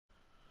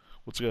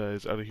What's up,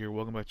 guys? Out of here.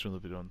 Welcome back to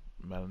another video on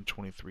Madden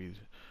 23.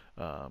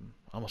 I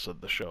almost said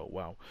the show.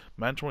 Wow,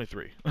 Madden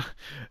 23.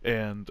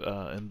 And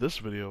in this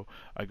video,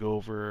 I go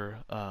over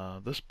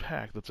this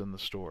pack that's in the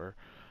store.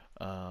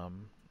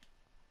 Um,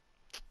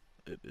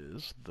 it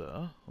is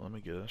the. Let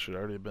me get it. Should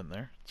already have been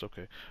there. It's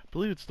okay. I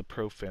believe it's the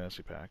Pro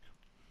Fantasy Pack.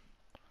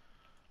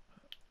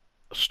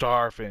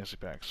 Star Fantasy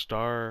Pack.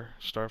 Star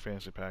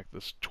Fantasy Pack.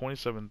 This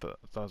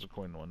 27,000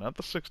 coin one, not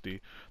the 60,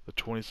 the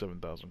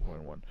 27,000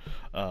 coin one.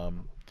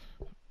 Um,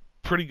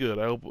 Pretty good.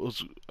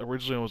 Was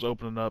originally I was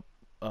opening up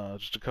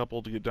just a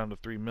couple to get down to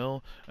 3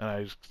 mil, and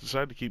I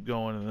decided to keep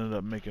going and ended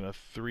up making a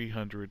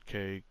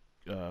 300k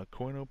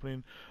coin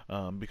opening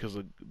because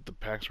the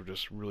packs were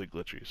just really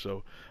glitchy.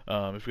 So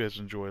if you guys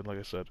enjoyed, like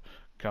I said,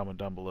 comment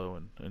down below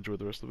and enjoy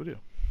the rest of the video.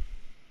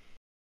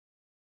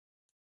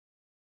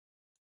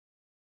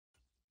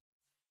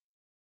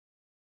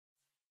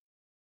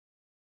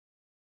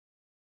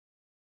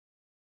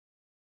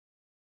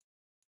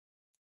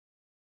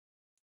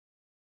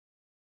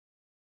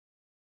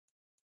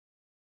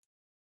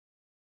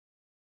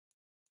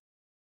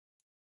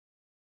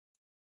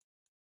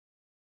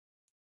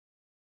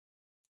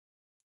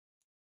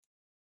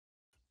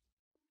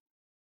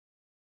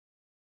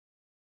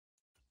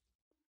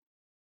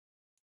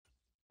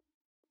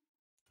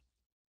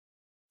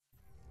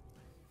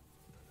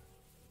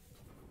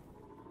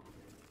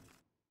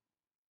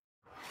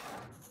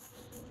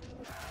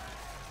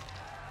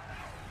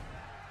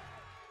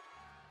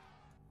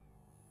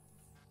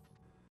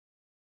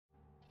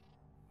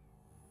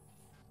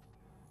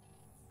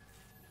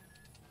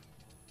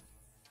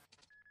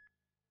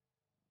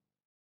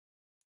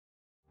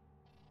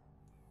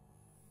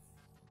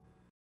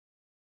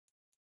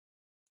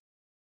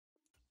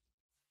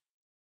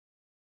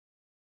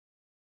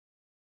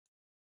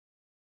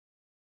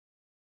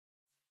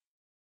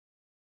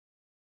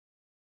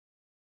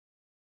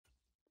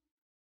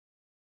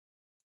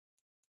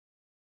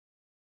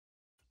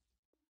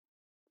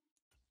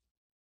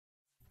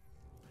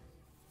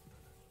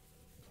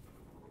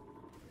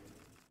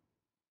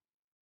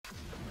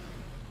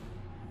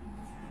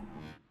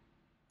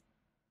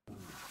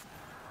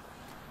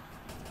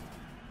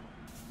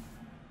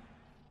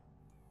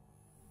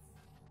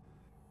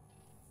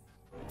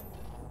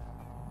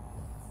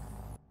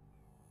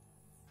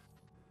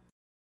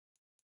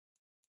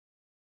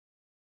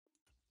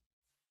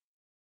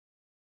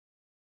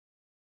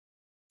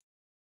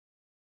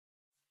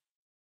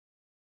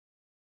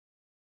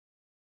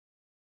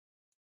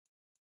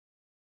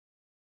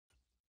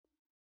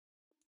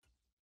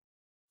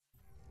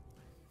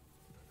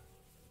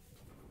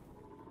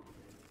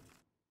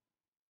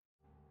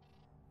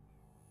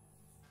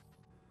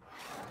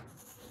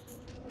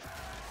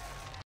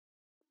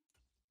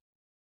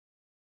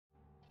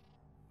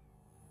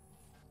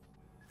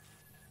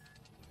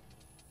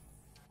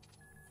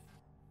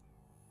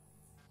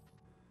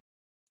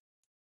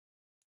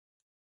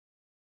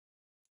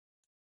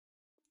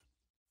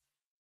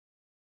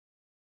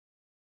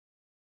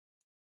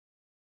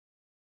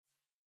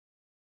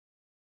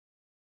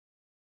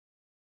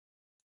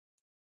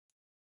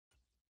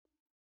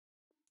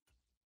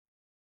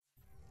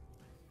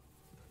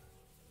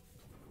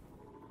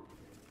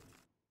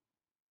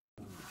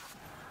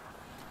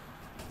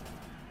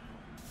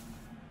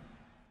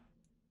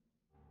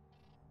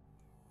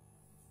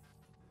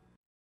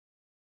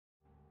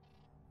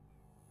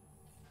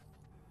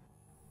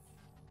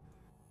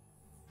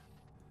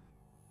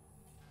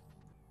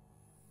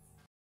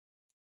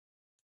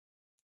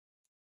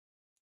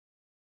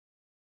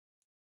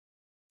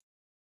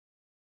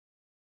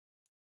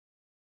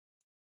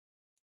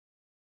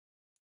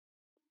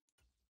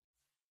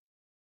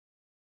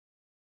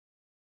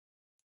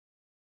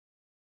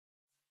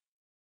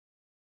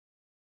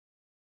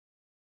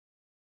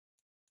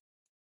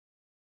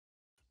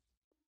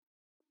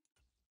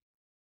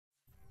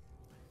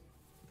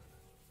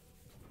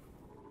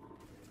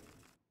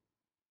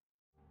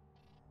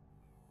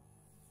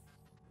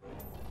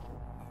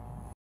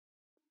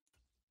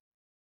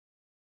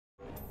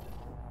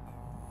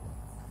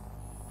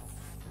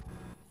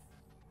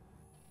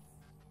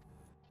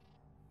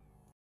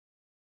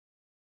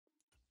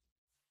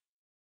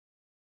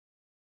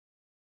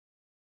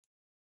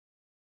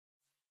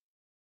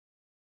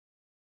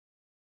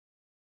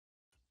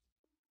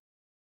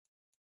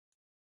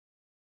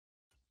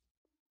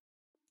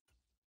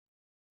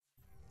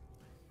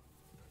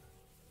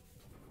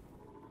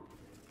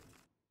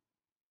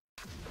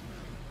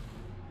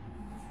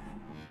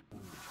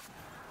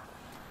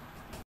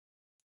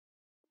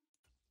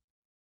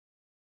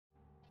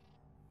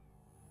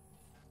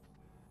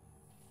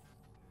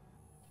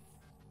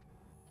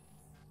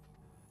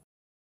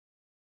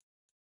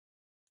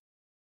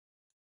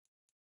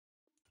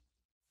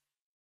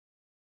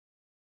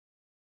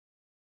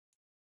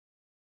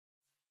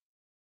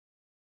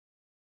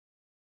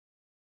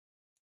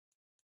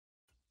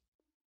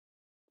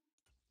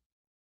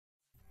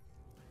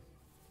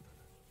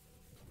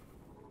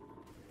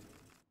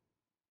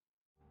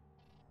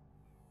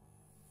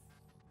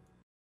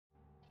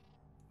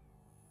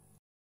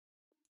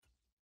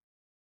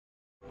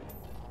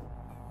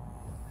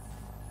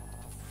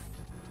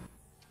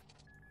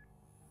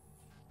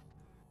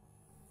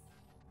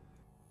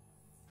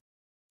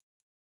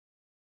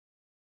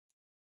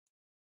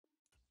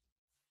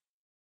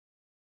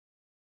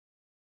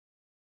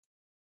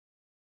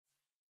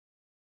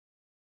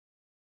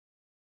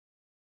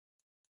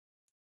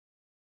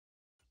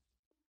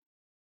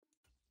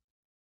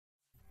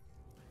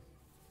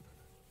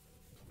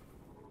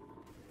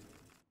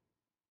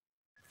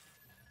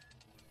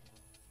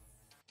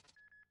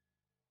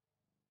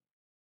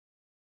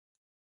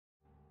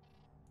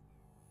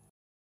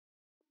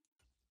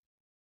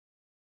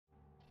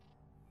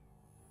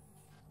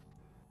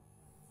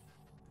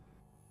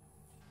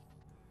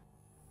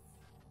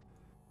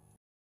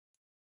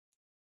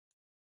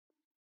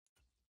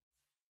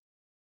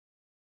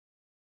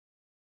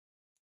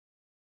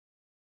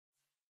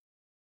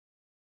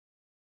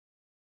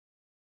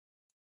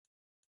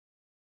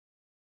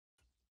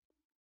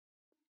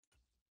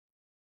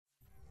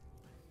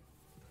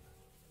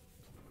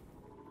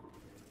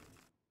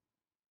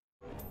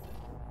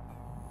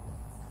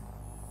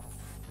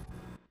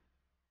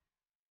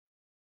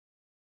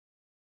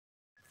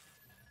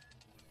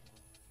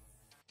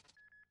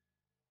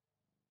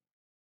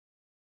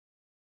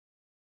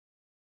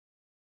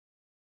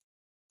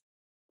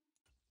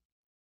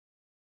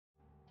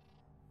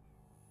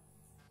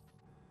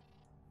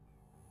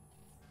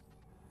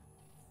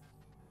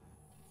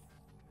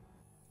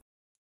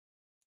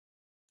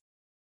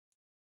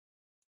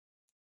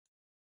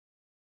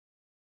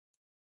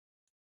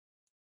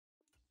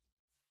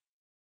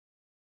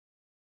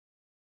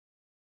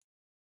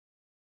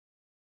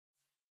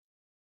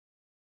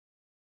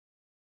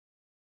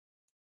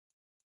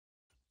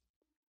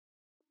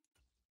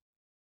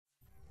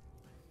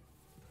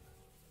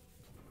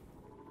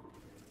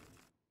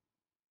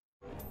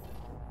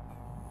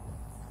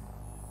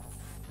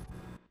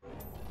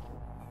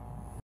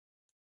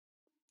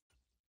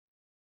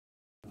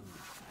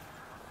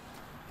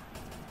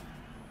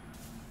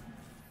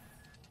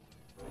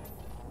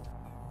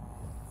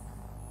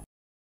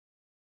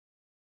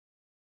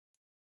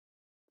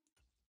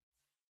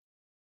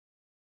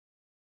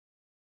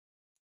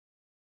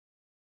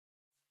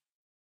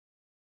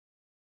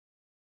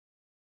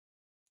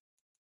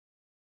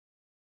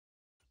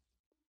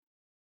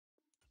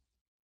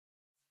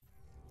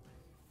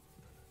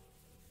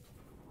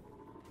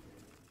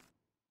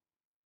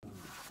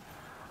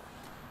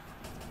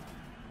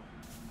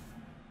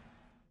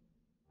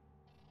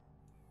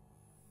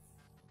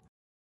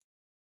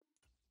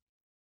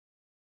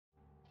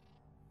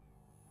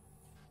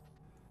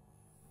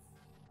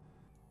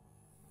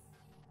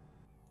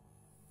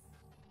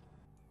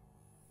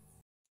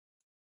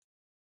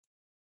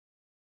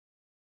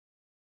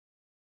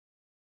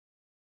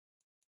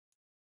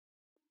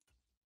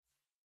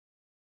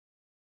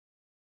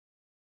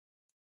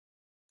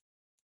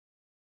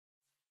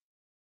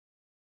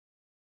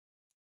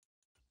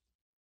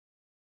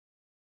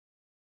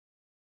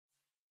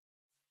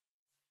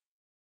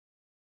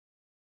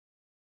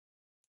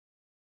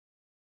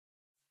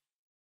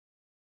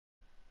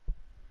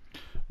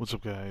 What's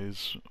up,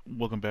 guys?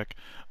 Welcome back.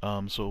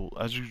 So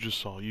as you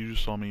just saw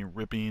me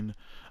ripping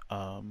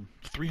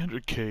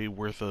 300k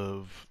worth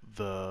of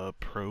the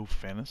Pro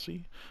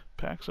Fantasy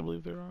packs. I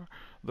believe there are.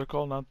 They're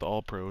called, not the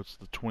All Pro. It's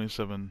the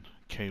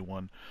 27k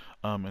one.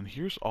 And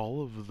here's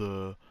all of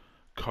the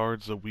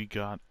cards that we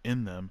got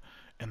in them,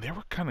 and they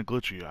were kind of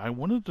glitchy. I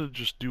wanted to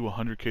just do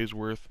 100k's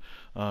worth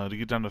to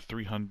get down to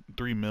 3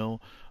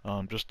 mil,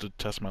 just to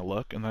test my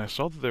luck. And then I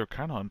saw that they were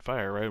kind of on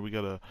fire. Right, we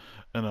got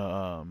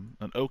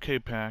an OK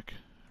pack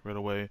right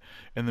away,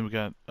 and then we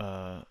got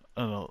I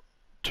don't know,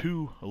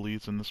 2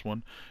 elites in this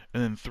one,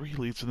 and then 3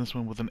 elites in this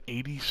one with an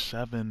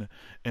 87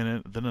 in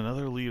it, then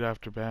another elite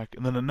after back,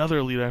 and then another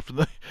elite after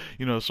that.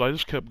 So I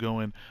just kept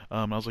going.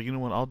 I was like, you know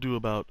what, I'll do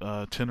about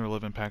 10 or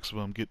 11 packs of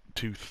them, get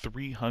to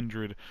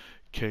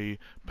 300k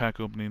pack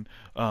opening.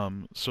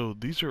 So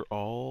these are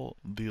all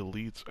the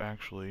elites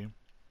actually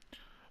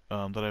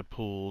that I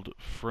pulled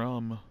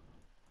from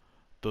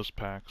those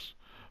packs,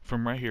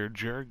 from right here,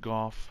 Jared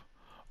Goff,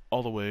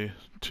 all the way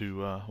to,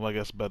 well, I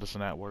guess Bettis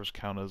and Atwater's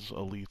count as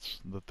elites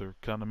that they're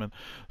counting them in.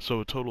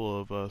 So a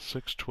total of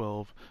 6,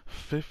 12,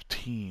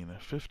 15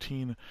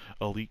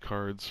 elite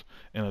cards,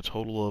 and a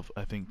total of,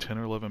 I think, 10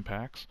 or 11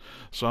 packs.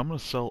 So I'm going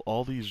to sell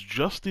all these,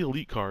 just the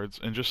elite cards,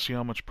 and just see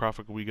how much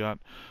profit we got.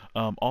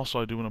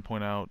 Also, I do want to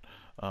point out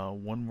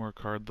one more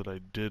card that I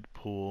did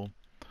pull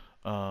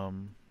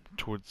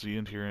towards the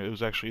end here. It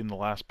was actually in the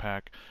last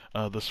pack.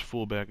 This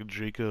fullback,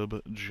 Jacob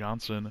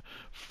Johnson,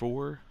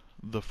 for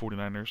the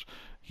 49ers.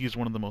 He's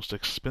one of the most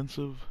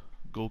expensive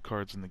gold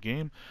cards in the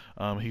game.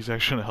 He's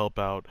actually going to help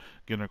out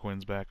getting our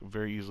coins back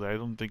very easily.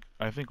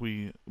 I think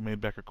we made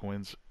back our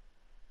coins,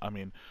 I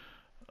mean,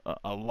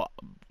 a lot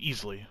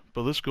easily.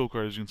 But this gold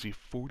card, as you can see,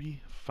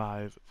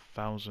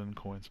 45,000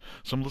 coins.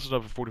 So I'm listed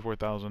up for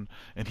 44,000,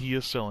 and he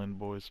is selling,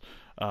 boys.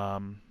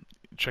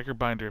 Check your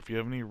binder if you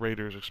have any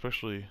Raiders,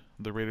 especially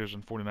the Raiders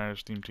and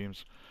 49ers theme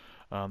teams.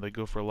 They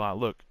go for a lot.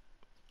 Look,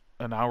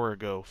 an hour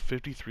ago,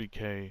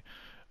 53k,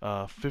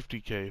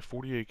 50k,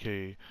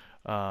 48k.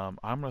 I'm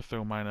gonna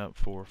throw mine up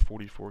for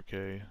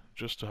 44k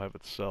just to have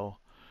it sell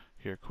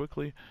here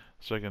quickly,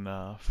 so I can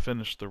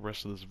finish the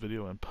rest of this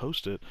video and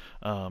post it.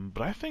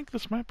 But I think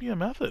this might be a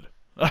method.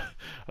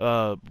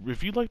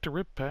 If you'd like to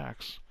rip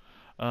packs,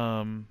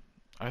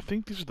 I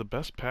think these are the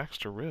best packs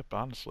to rip,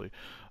 honestly.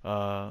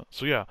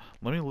 So yeah,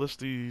 let me list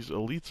these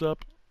elites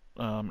up,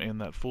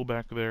 and that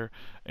fullback there,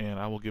 and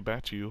I will get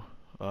back to you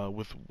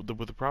with the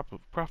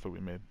profit we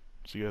made.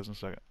 See you guys in a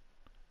second.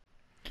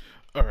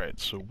 Alright,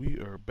 so we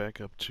are back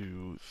up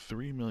to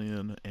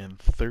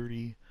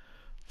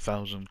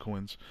 3,030,000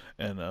 coins,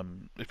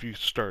 and if you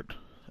start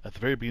at the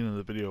very beginning of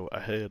the video, I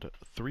had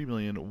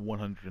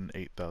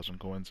 3,108,000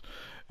 coins,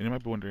 and you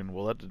might be wondering,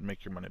 well, that didn't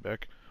make your money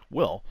back.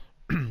 Well,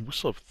 we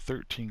still have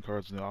 13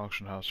 cards in the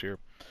auction house here,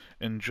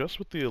 and just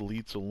with the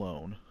elites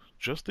alone,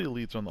 just the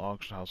elites on the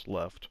auction house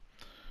left,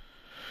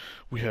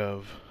 we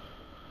have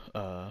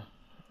a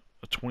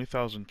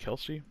 20,000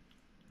 Kelsey,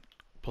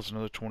 plus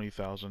another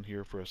 20,000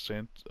 here for a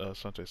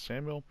Sante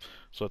Samuel,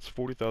 so that's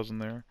 40,000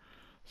 there.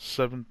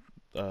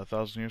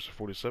 7,000 here, so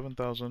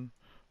 47,000,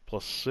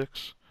 plus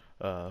 6,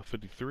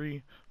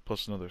 53,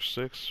 plus another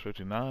 6,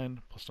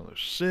 59, plus another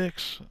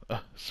 6,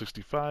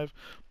 65,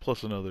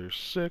 plus another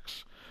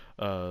 6,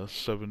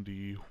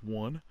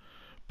 71,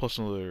 plus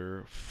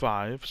another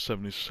 5,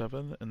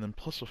 77, and then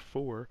plus a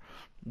 4,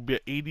 we'll be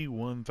at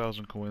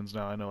 81,000 coins.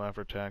 Now I know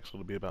after tax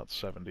it'll be about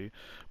 70,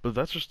 but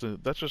that's just the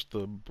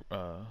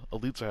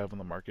elites I have on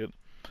the market.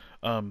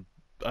 I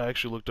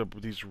actually looked up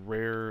these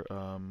rare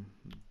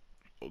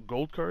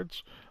gold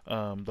cards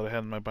that I had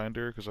in my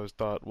binder, because I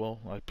thought,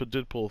 well,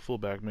 did pull a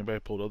fullback, maybe I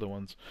pulled other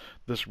ones.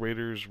 This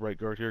Raiders right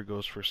guard here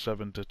goes for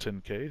 7 to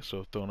 10k,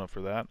 so throwing up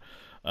for that.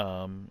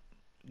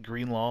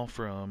 Greenlaw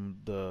from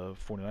the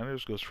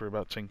 49ers goes for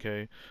about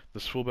 10k.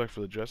 This fullback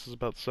for the Jets is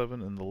about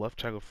 7, and the left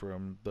tackle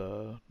from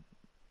the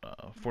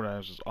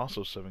 49ers is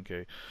also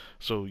 7k.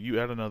 So you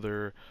add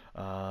another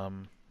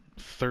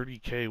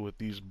 30k with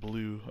these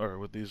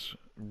with these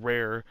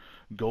rare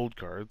gold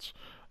cards,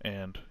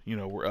 and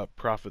we're up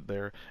profit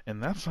there.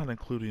 And that's not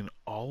including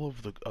all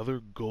of the other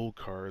gold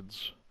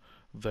cards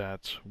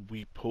that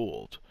we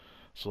pulled.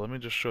 So let me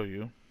just show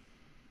you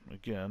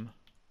again.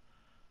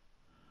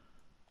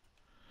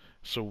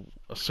 So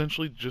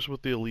essentially, just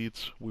with the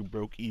elites, we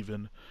broke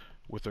even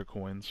with our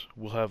coins.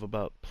 We'll have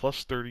about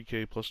plus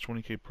 30k, plus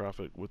 20k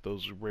profit with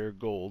those rare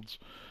golds.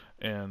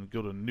 And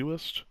go to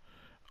newest.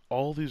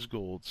 All these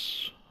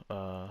golds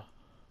here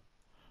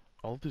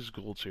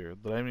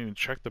that I haven't even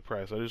checked the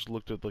price. I just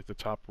looked at like the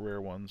top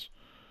rare ones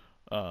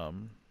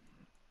to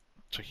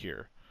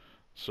here.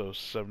 So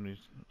 7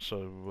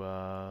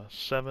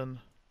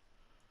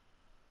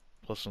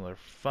 plus another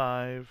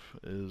 5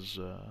 is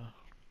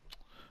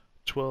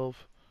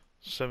 12,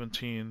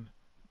 17,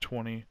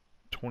 20,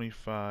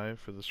 25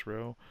 for this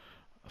row,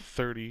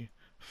 30,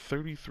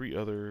 33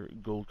 other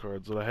gold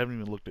cards that I haven't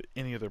even looked at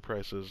any other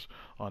prices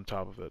on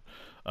top of it.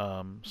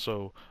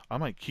 So I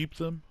might keep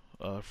them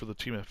for the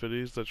team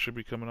affinities that should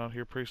be coming out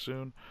here pretty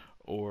soon,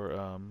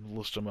 or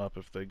list them up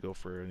if they go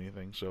for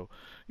anything. So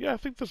yeah, I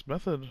think this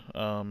method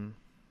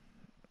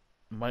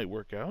might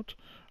work out.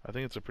 I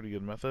think it's a pretty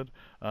good method.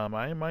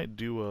 I might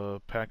do a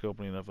pack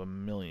opening of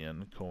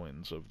 1,000,000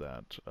 coins of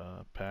that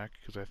pack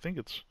because I think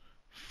it's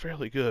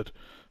fairly good.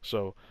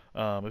 So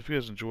if you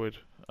guys enjoyed,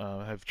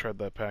 have tried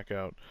that pack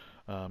out,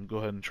 go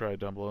ahead and try it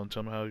down below and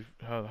tell me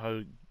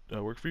how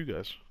it worked for you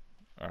guys.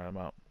 All right, I'm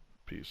out.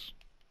 Peace.